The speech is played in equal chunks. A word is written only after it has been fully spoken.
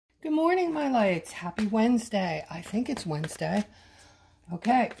Good morning, my lights. Happy Wednesday. I think it's Wednesday.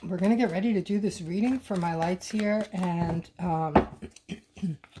 Okay, we're going to get ready to do this reading for my lights here. And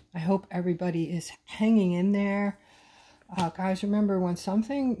I hope everybody is hanging in there. Guys, remember, when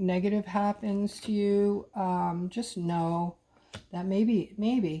something negative happens to you, just know that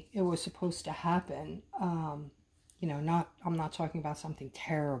maybe it was supposed to happen. You know, I'm not talking about something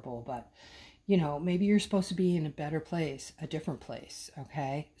terrible, but you know, maybe you're supposed to be in a better place, a different place,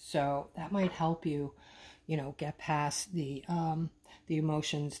 okay? So that might help you, you know, get past the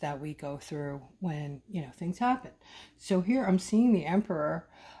emotions that we go through when, you know, things happen. So here I'm seeing the Emperor,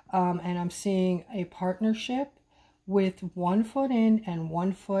 and I'm seeing a partnership with 1 foot in and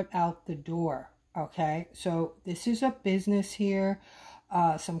 1 foot out the door, okay? So this is a business here,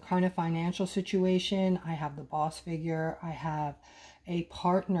 some kind of financial situation. I have the boss figure. I have a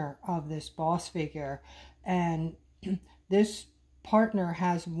partner of this boss figure, and this partner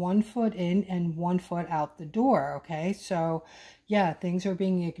has 1 foot in and 1 foot out the door. Okay, so yeah, things are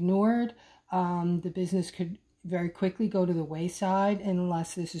being ignored. The business could very quickly go to the wayside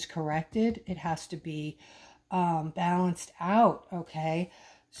unless this is corrected. It has to be balanced out. Okay,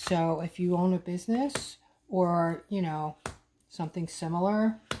 so if you own a business or, you know, something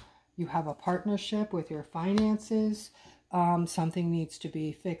similar, you have a partnership with your finances, something needs to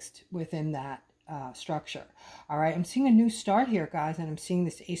be fixed within that structure. All right, I'm seeing a new start here, guys, and I'm seeing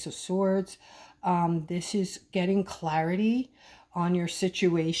this Ace of Swords. This is getting clarity on your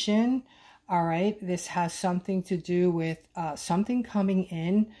situation. All right, this has something to do with something coming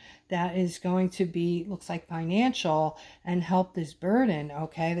in that is going to be, looks like financial, and help this burden,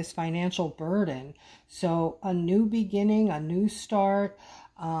 okay, this financial burden. So a new beginning, a new start,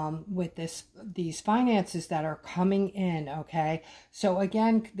 with these finances that are coming in, okay? So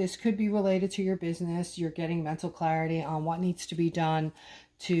again, this could be related to your business. You're getting mental clarity on what needs to be done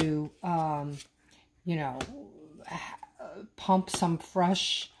to, you know, pump some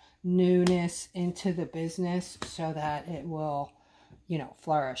fresh newness into the business so that it will, you know,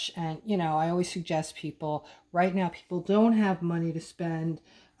 flourish. And, you know, I always suggest people, right now, people don't have money to spend.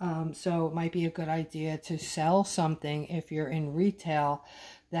 So it might be a good idea to sell something if you're in retail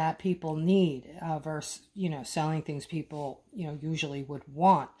that people need versus, you know, selling things people, you know, usually would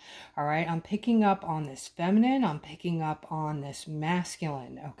want. All right. I'm picking up on this feminine. I'm picking up on this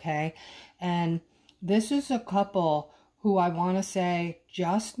masculine. Okay. And this is a couple who I want to say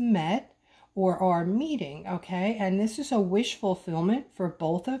just met or are meeting, okay? And this is a wish fulfillment for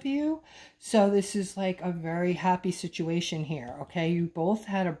both of you. So this is like a very happy situation here, okay? You both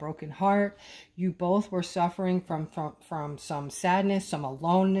had a broken heart. You both were suffering from some sadness, some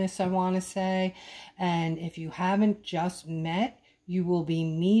aloneness, I want to say. And if you haven't just met, you will be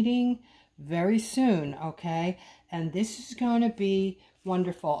meeting very soon, okay? And this is going to be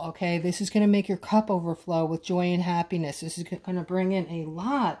wonderful, okay? This is going to make your cup overflow with joy and happiness. This is going to bring in a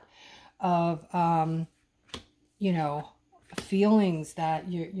lot of you know, feelings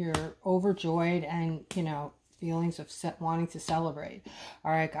that you're overjoyed, and, you know, feelings of wanting to celebrate.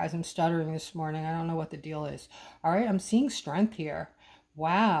 All right, guys, I'm stuttering this morning. I don't know what the deal is. All right, I'm seeing strength here.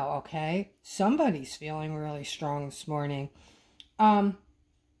 Wow, okay, somebody's feeling really strong this morning. All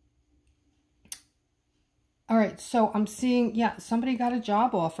right, so I'm seeing, yeah, somebody got a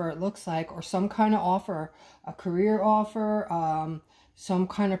job offer, it looks like, or some kind of offer, a career offer, some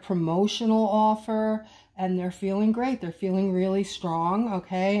kind of promotional offer, and they're feeling great. They're feeling really strong,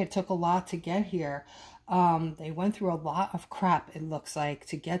 okay? It took a lot to get here. They went through a lot of crap, it looks like,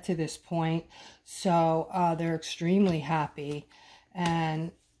 to get to this point. So they're extremely happy.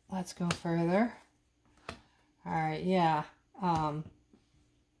 And let's go further. All right, yeah.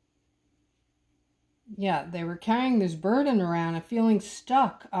 Yeah, they were carrying this burden around and feeling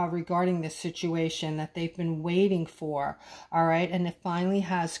stuck regarding this situation that they've been waiting for, all right? And it finally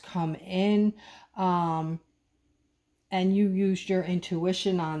has come in, and you used your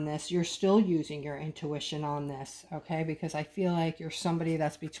intuition on this. You're still using your intuition on this, okay? Because I feel like you're somebody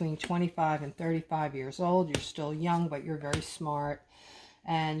that's between 25 and 35 years old. You're still young, but you're very smart,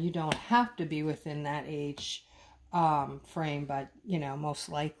 and you don't have to be within that age frame, but, you know, most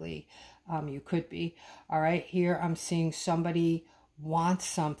likely you could be. All right, here I'm seeing somebody wants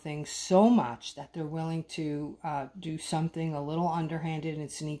something so much that they're willing to do something a little underhanded and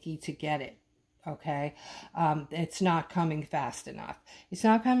sneaky to get it. Okay, it's not coming fast enough. It's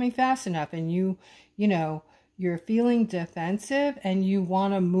not coming fast enough, and you know, you're feeling defensive and you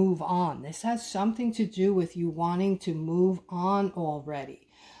want to move on. This has something to do with you wanting to move on already.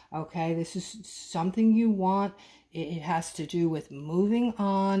 Okay, this is something you want. It has to do with moving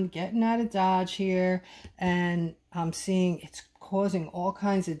on, getting out of Dodge here. And I'm seeing it's causing all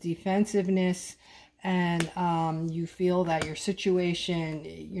kinds of defensiveness, and you feel that your situation,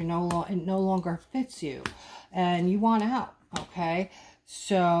 it no longer fits you, and you want out, okay?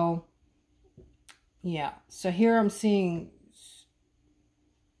 So, yeah. So here I'm seeing,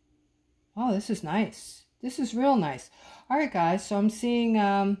 oh, this is nice. This is real nice. All right, guys. So I'm seeing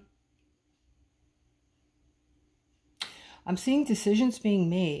decisions being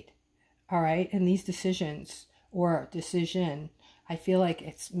made. All right. And these decisions, or decision, I feel like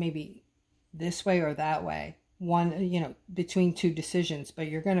it's maybe this way or that way. One, between two decisions, but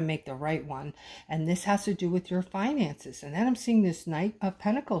you're going to make the right one. And this has to do with your finances. And then I'm seeing this Knight of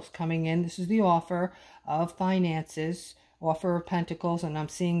Pentacles coming in. This is the offer of finances, offer of Pentacles. And I'm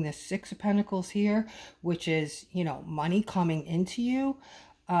seeing this Six of Pentacles here, which is, money coming into you.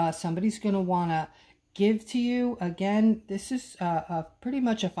 Somebody's going to want to give to you. Again, this is pretty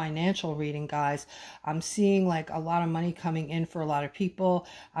much a financial reading, guys. I'm seeing like a lot of money coming in for a lot of people.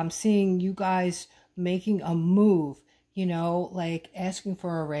 I'm seeing you guys making a move, like asking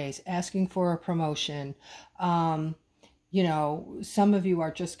for a raise, asking for a promotion. Some of you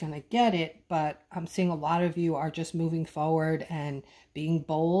are just going to get it, but I'm seeing a lot of you are just moving forward and being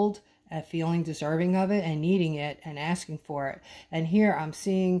bold and feeling deserving of it and needing it and asking for it. And here I'm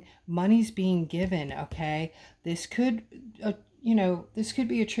seeing money's being given, okay? This could, this could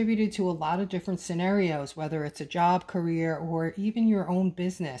be attributed to a lot of different scenarios, whether it's a job, career, or even your own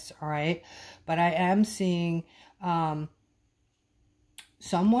business, all right? But I am seeing someone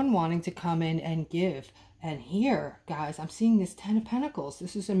wanting to come in and give. And here, guys, I'm seeing this Ten of Pentacles.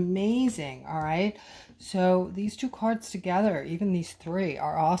 This is amazing, all right? So these two cards together, even these three,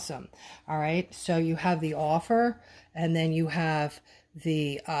 are awesome, all right? So you have the offer, and then you have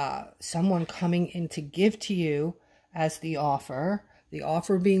the someone coming in to give to you as the offer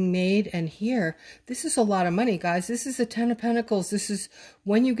being made. And here, this is a lot of money, guys. This is the Ten of Pentacles. This is,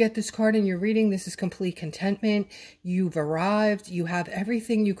 when you get this card in your reading, this is complete contentment. You've arrived. You have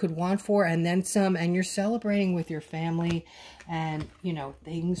everything you could want for, and then some, and you're celebrating with your family, and,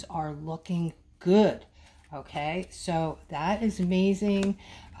 things are looking good. Okay, so that is amazing.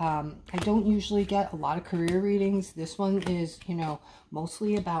 I don't usually get a lot of career readings. This one is,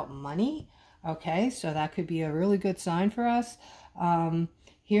 mostly about money. Okay, so that could be a really good sign for us.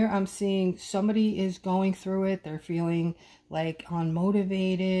 Here I'm seeing somebody is going through it. They're feeling like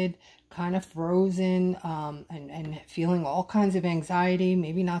unmotivated, kind of frozen, and feeling all kinds of anxiety,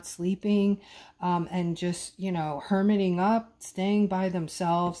 maybe not sleeping, and just, hermiting up, staying by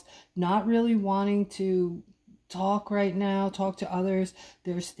themselves, not really wanting to talk right now, talk to others.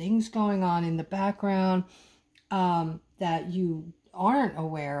 There's things going on in the background that you aren't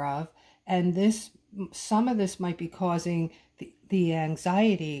aware of, and some of this might be causing the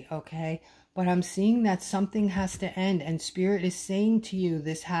anxiety, okay? But I'm seeing that something has to end, and Spirit is saying to you,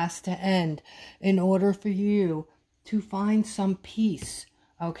 this has to end in order for you to find some peace,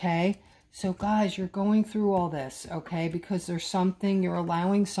 okay? So guys, you're going through all this, okay? Because there's something, you're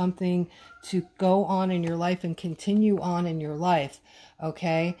allowing something to go on in your life and continue on in your life,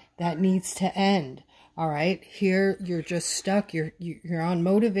 okay? That needs to end, all right? Here, you're just stuck. You're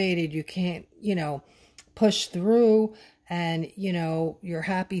unmotivated. You can't, push through. And, your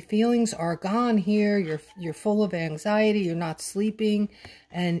happy feelings are gone here. You're full of anxiety. You're not sleeping.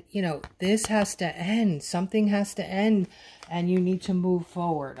 And, this has to end. Something has to end. And you need to move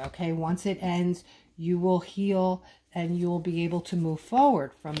forward, okay? Once it ends, you will heal and you will be able to move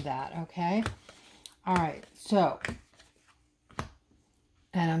forward from that, okay? All right, so,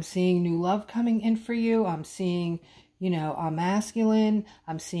 and I'm seeing new love coming in for you. I'm seeing, a masculine,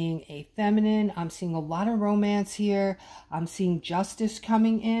 I'm seeing a feminine, I'm seeing a lot of romance here, I'm seeing justice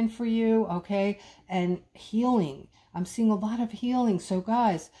coming in for you, okay, and healing. I'm seeing a lot of healing. So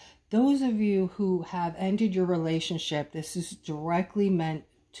guys, those of you who have ended your relationship, this is directly meant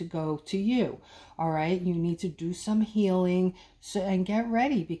to go to you, all right? You need to do some healing and get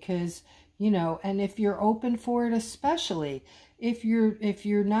ready, because, and if you're open for it, especially, if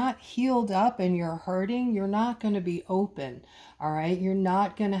you're not healed up and you're hurting, you're not going to be open, all right? You're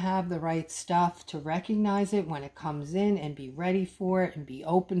not going to have the right stuff to recognize it when it comes in and be ready for it and be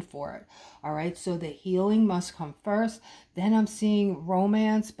open for it, all right? So the healing must come first. Then I'm seeing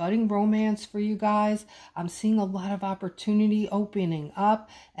romance, budding romance for you guys. I'm seeing a lot of opportunity opening up,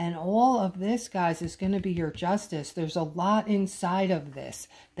 and all of this, guys, is going to be your justice. There's a lot inside of this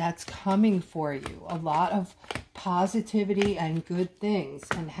that's coming for you, a lot of positivity and good things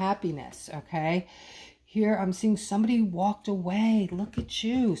and happiness, okay? Here I'm seeing somebody walked away. Look at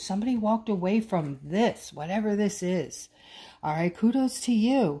you. Somebody walked away from this, whatever this is. All right, kudos to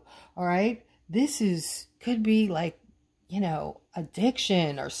you. All right, this could be like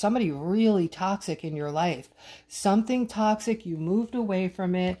addiction or somebody really toxic in your life. Something toxic, you moved away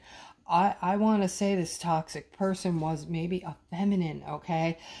from it. I want to say this toxic person was maybe a feminine,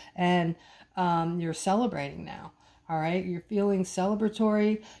 okay? And you're celebrating now, all right? You're feeling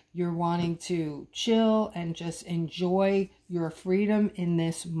celebratory. You're wanting to chill and just enjoy your freedom in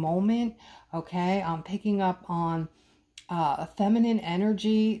this moment, okay? I'm picking up on a feminine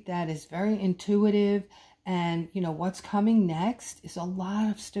energy that is very intuitive. And, what's coming next is a lot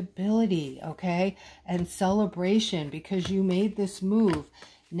of stability, okay? And celebration, because you made this move.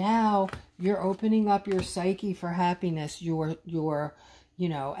 Now you're opening up your psyche for happiness. Your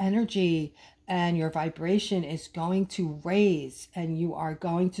energy and your vibration is going to raise, and you are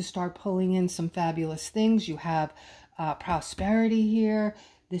going to start pulling in some fabulous things. You have prosperity here.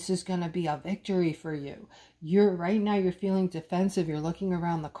 This is going to be a victory for you. Right now you're feeling defensive. You're looking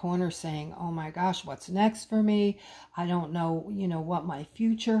around the corner saying, oh my gosh, what's next for me? I don't know, what my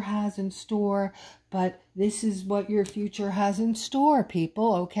future has in store, but this is what your future has in store,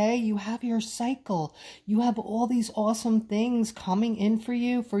 people, okay? You have your cycle. You have all these awesome things coming in for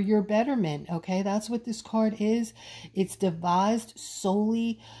you for your betterment, okay? That's what this card is. It's devised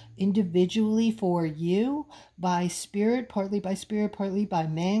solely individually for you by spirit, partly by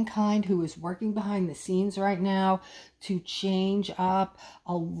mankind, who is working behind the scenes right now to change up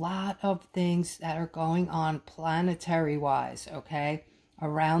a lot of things that are going on planetary wise, okay,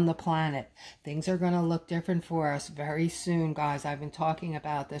 around the planet. Things are going to look different for us very soon, guys. I've been talking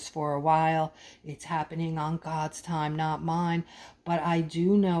about this for a while. It's happening on God's time, not mine, but I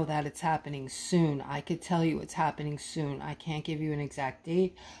do know that it's happening soon. I could tell you it's happening soon. I can't give you an exact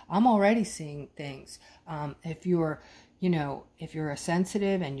date. I'm already seeing things. If you're a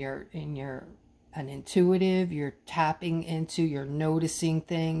sensitive and you're an intuitive, you're tapping into, you're noticing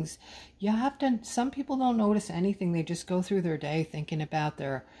things. You have to, some people don't notice anything. They just go through their day thinking about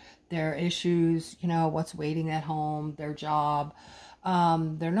their issues, what's waiting at home, their job.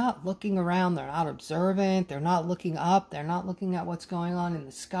 They're not looking around. They're not observant. They're not looking up. They're not looking at what's going on in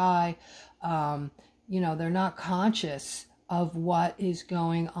the sky. They're not conscious of what is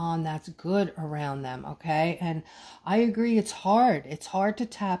going on that's good around them, okay? And I agree, it's hard. It's hard to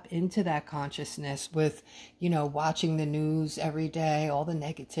tap into that consciousness with, watching the news every day, all the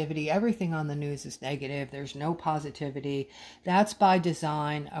negativity. Everything on the news is negative. There's no positivity. That's by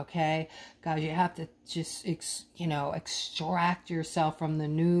design, okay? Guys, you have to just, extract yourself from the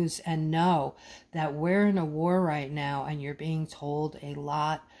news and know that we're in a war right now, and you're being told a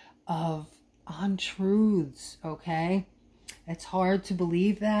lot of untruths, okay? It's hard to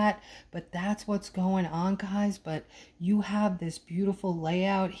believe that, but that's what's going on, guys. But you have this beautiful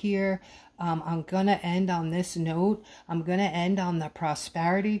layout here. I'm going to end on this note. I'm going to end on the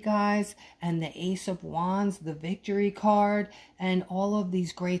prosperity, guys, and the Ace of Wands, the victory card, and all of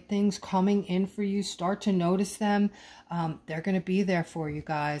these great things coming in for you. Start to notice them. They're going to be there for you,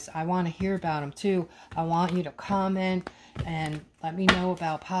 guys. I want to hear about them, too. I want you to comment and let me know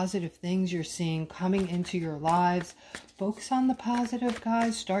about positive things you're seeing coming into your lives. Focus on the positive,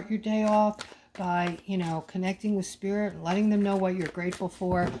 guys. Start your day off by, connecting with spirit and letting them know what you're grateful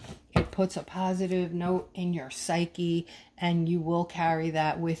for. It puts a positive note in your psyche, and you will carry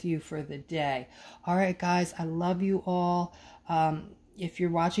that with you for the day. All right, guys, I love you all. If you're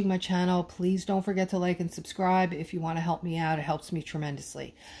watching my channel, please don't forget to like and subscribe. If you want to help me out, it helps me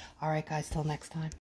tremendously. All right, guys, till next time.